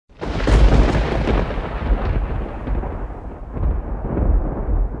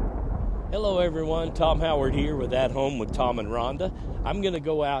Hello everyone, Tom Howard here with At Home with Tom and Rhonda. I'm going to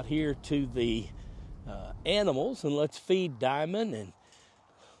go out here to the animals and let's feed Diamond and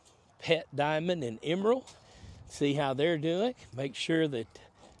pet Diamond and Emerald. See how they're doing, make sure that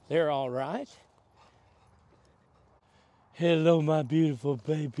they're all right. Hello my beautiful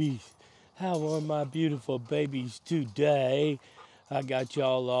babies. How are my beautiful babies today? I got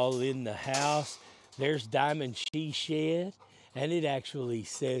y'all all in the house. There's Diamond HorseShed, and it actually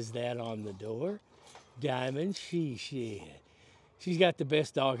says that on the door. Diamond HorseShed. She's got the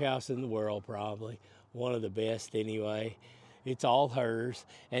best doghouse in the world, probably. One of the best anyway. It's all hers.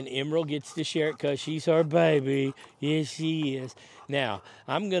 And Emerald gets to share it because she's her baby. Yes, she is. Now,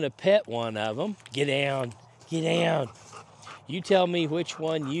 I'm going to pet one of them. Get down. Get down. You tell me which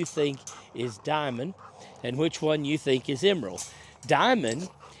one you think is Diamond and which one you think is Emerald. Diamond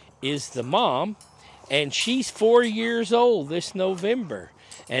is the mom, and she's 4 years old this November.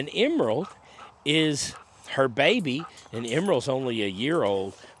 And Emerald is her baby, and Emerald's only a year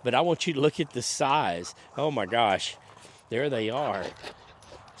old. But I want you to look at the size. Oh my gosh, there they are.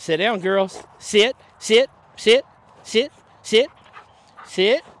 Sit down, girls. Sit, sit, sit, sit, sit,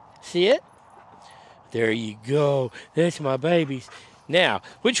 sit, sit. There you go. That's my babies. Now,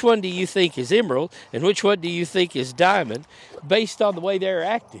 which one do you think is Emerald and which one do you think is Diamond based on the way they're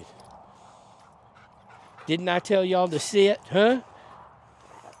acting? Didn't I tell y'all to sit, huh?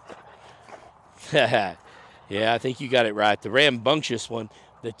 Yeah, I think you got it right. The rambunctious one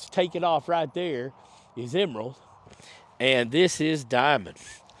that's taken off right there is Emerald, and this is Diamond.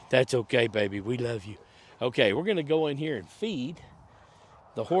 That's okay, baby. We love you. Okay, we're going to go in here and feed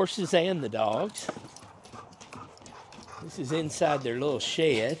the horses and the dogs. This is inside their little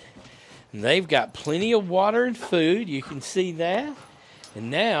shed. And they've got plenty of water and food. You can see that. And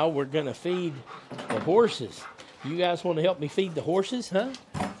now we're going to feed the horses. You guys want to help me feed the horses, huh?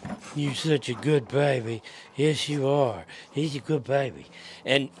 You're such a good baby. Yes, you are. He's a good baby.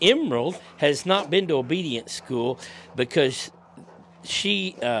 And Emerald has not been to obedience school because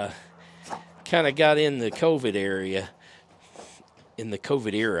she kind of got in the COVID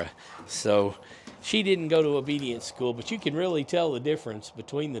era. So she didn't go to obedience school, but you can really tell the difference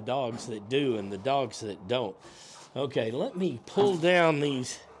between the dogs that do and the dogs that don't. Okay, let me pull down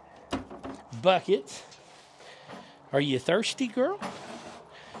these buckets. Are you thirsty, girl?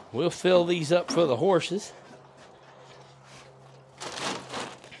 We'll fill these up for the horses.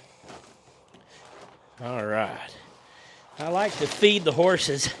 All right. I like to feed the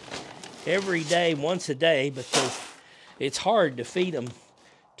horses every day, once a day, because it's hard to feed them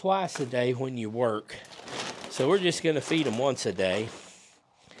twice a day when you work. So we're just going to feed them once a day.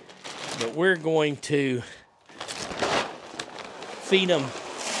 But we're going to feed them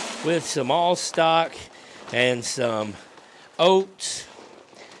with some all-stock and some oats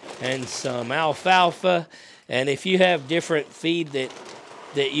and some alfalfa. And if you have different feed that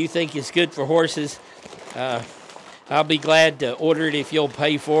you think is good for horses, I'll be glad to order it if you'll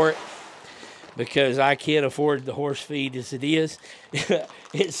pay for it, because I can't afford the horse feed as it is.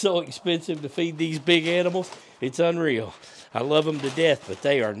 It's so expensive to feed these big animals. It's unreal. I love them to death, but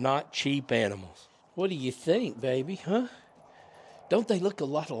they are not cheap animals. What do you think, baby, huh? Don't they look a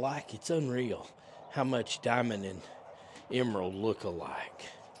lot alike? It's unreal how much Diamond and Emerald look alike.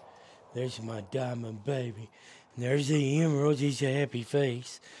 There's my Diamond baby. And there's the Emerald. He's a happy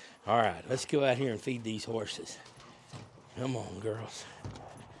face. All right, let's go out here and feed these horses. Come on, girls.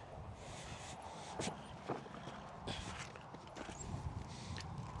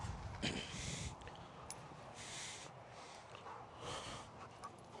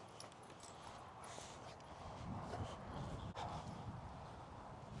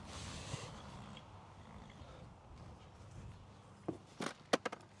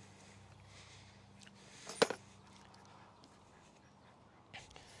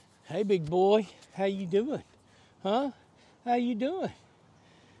 Hey, big boy, how you doing? Huh? How you doing?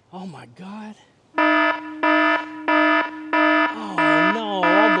 Oh, my God. Oh, no,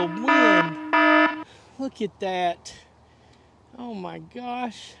 all the wind. Look at that. Oh, my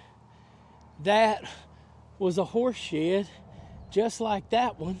gosh. That was a horse shed just like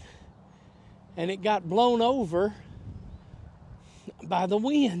that one, and it got blown over by the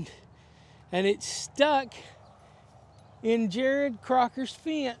wind, and it's stuck in Jared Crocker's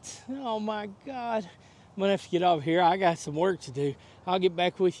fence. Oh my God. I'm gonna have to get over here. I got some work to do. I'll get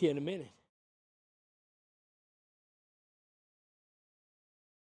back with you in a minute.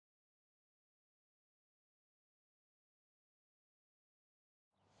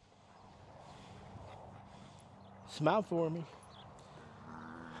 Smile for me.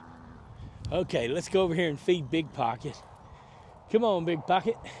 Okay, let's go over here and feed Big Pocket. Come on, Big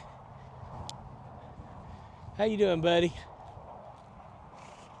Pocket. How you doing, buddy?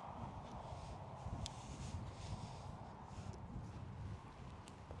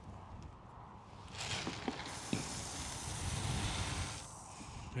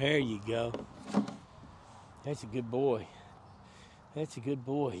 There you go. That's a good boy. That's a good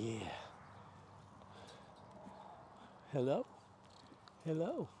boy, yeah. Hello?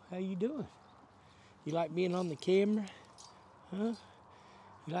 Hello, how you doing? You like being on the camera? Huh?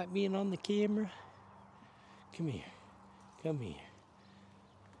 You like being on the camera? Come here. Come here.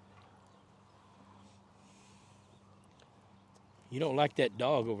 You don't like that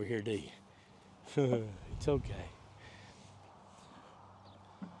dog over here, do you? It's okay.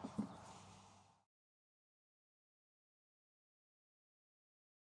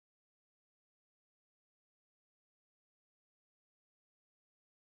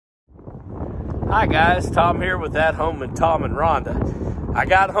 Hi guys, Tom here with At Home with Tom and Rhonda. I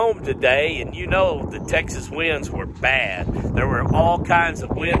got home today and you know the Texas winds were bad. There were all kinds of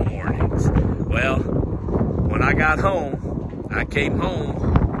wind warnings. Well, when I got home, I came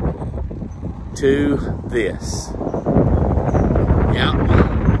home to this. Yep,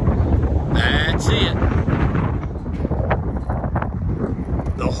 that's it.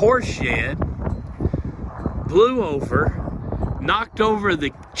 The horse shed blew over, knocked over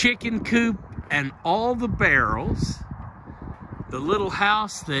the chicken coop and all the barrels. The little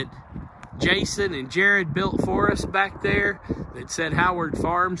house that Jason and Jared built for us back there that said Howard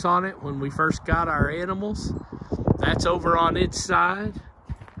Farms on it when we first got our animals, that's over on its side.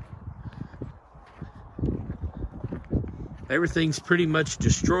 Everything's pretty much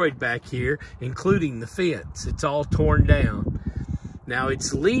destroyed back here, including the fence. It's all torn down. Now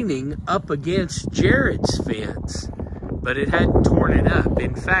it's leaning up against Jared's fence, but it hadn't torn it up.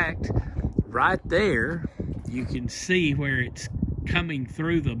 In fact, right there, you can see where it's coming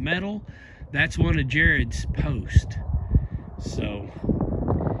through the metal. That's one of Jared's posts. So,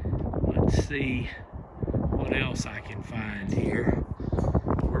 let's see what else I can find here.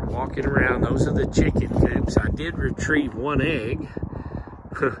 We're walking around. Those are the chicken coops. I did retrieve one egg.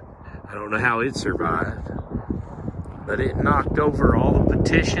 I don't know how it survived, but it knocked over all the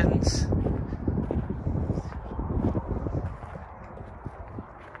petitions.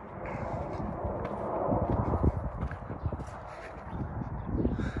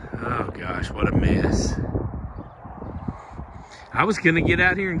 Oh gosh, what a mess. I was gonna get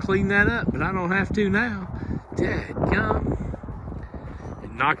out here and clean that up, but I don't have to now. Dadgum.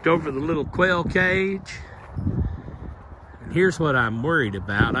 It knocked over the little quail cage. And here's what I'm worried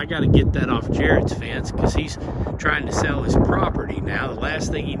about. I gotta get that off Jared's fence because he's trying to sell his property now. The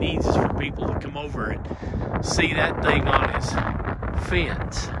last thing he needs is for people to come over and see that thing on his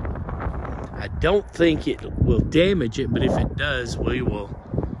fence. I don't think it will damage it, but if it does, we will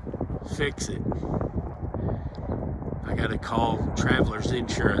fix it. I gotta call Travelers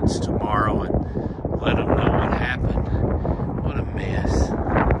Insurance tomorrow and let them know what happened. What a mess.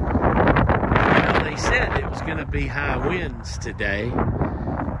 Well, they said it was gonna be high winds today,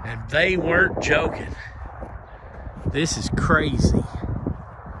 and they weren't joking. This is crazy.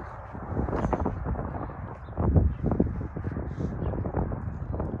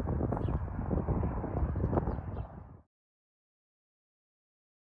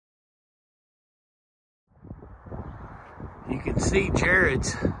 You can see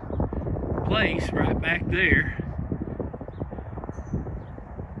Jared's place right back there.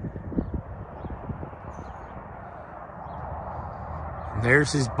 And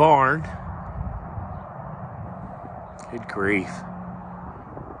there's his barn. Good grief.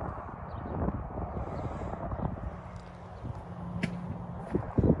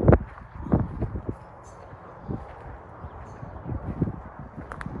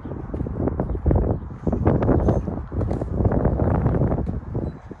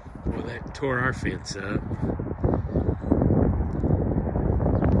 Tore our fence up. Oh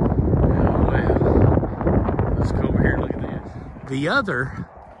well. Let's go over here and look at this. The other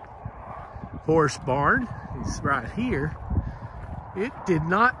horse barn is right here. It did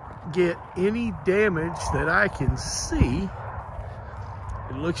not get any damage that I can see.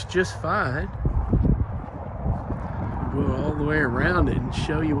 It looks just fine. I'll go all the way around it and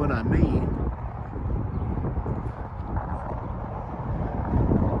show you what I mean.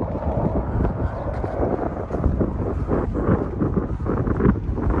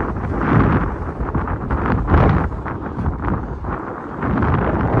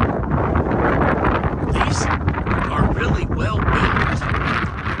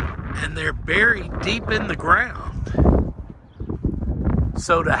 Buried deep in the ground.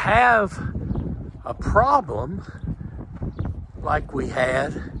 So to have a problem like we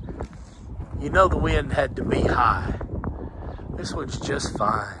had you know the wind had to be high. This one's just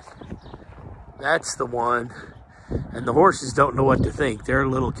fine. That's the one. And the horses don't know what to think. They're a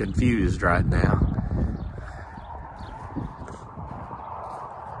little confused right now.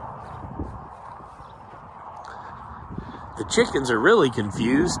 The chickens are really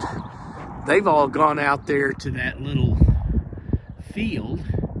confused. They've all gone out there to that little field,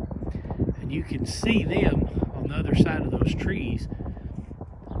 and you can see them on the other side of those trees.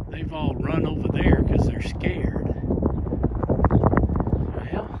 They've all run over there because they're scared.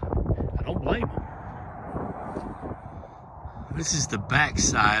 Well, I don't blame them. This is the back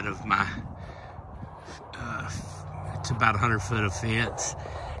side of my, it's about 100 foot of fence,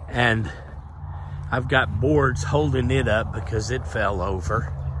 and I've got boards holding it up because it fell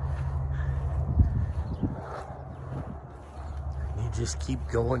over. You just keep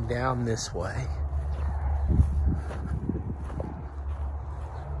going down this way.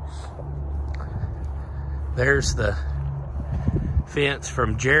 There's the fence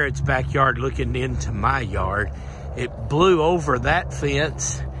from Jared's backyard looking into my yard. It blew over that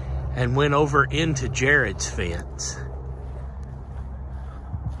fence and went over into Jared's fence.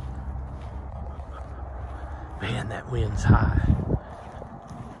 Man, that wind's high.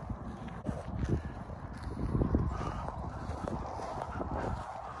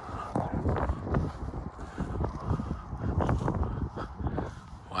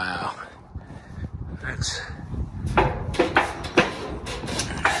 Wow. That's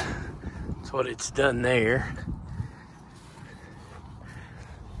what it's done there.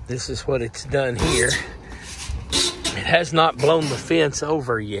 This is what it's done here. It has not blown the fence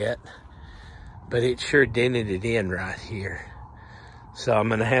over yet, but it sure dented it in right here. So I'm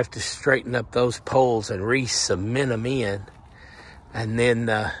gonna have to straighten up those poles and re-cement them in, and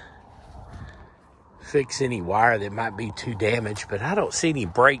then fix any wire that might be too damaged. But I don't see any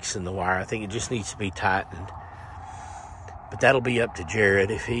breaks in the wire. I think it just needs to be tightened. But that'll be up to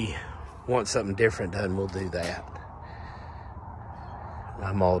Jared. If he wants something different done, we'll do that.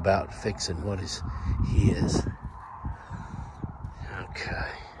 I'm all about fixing what is his.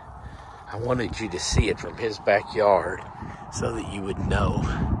 Okay. I wanted you to see it from his backyard so that you would know.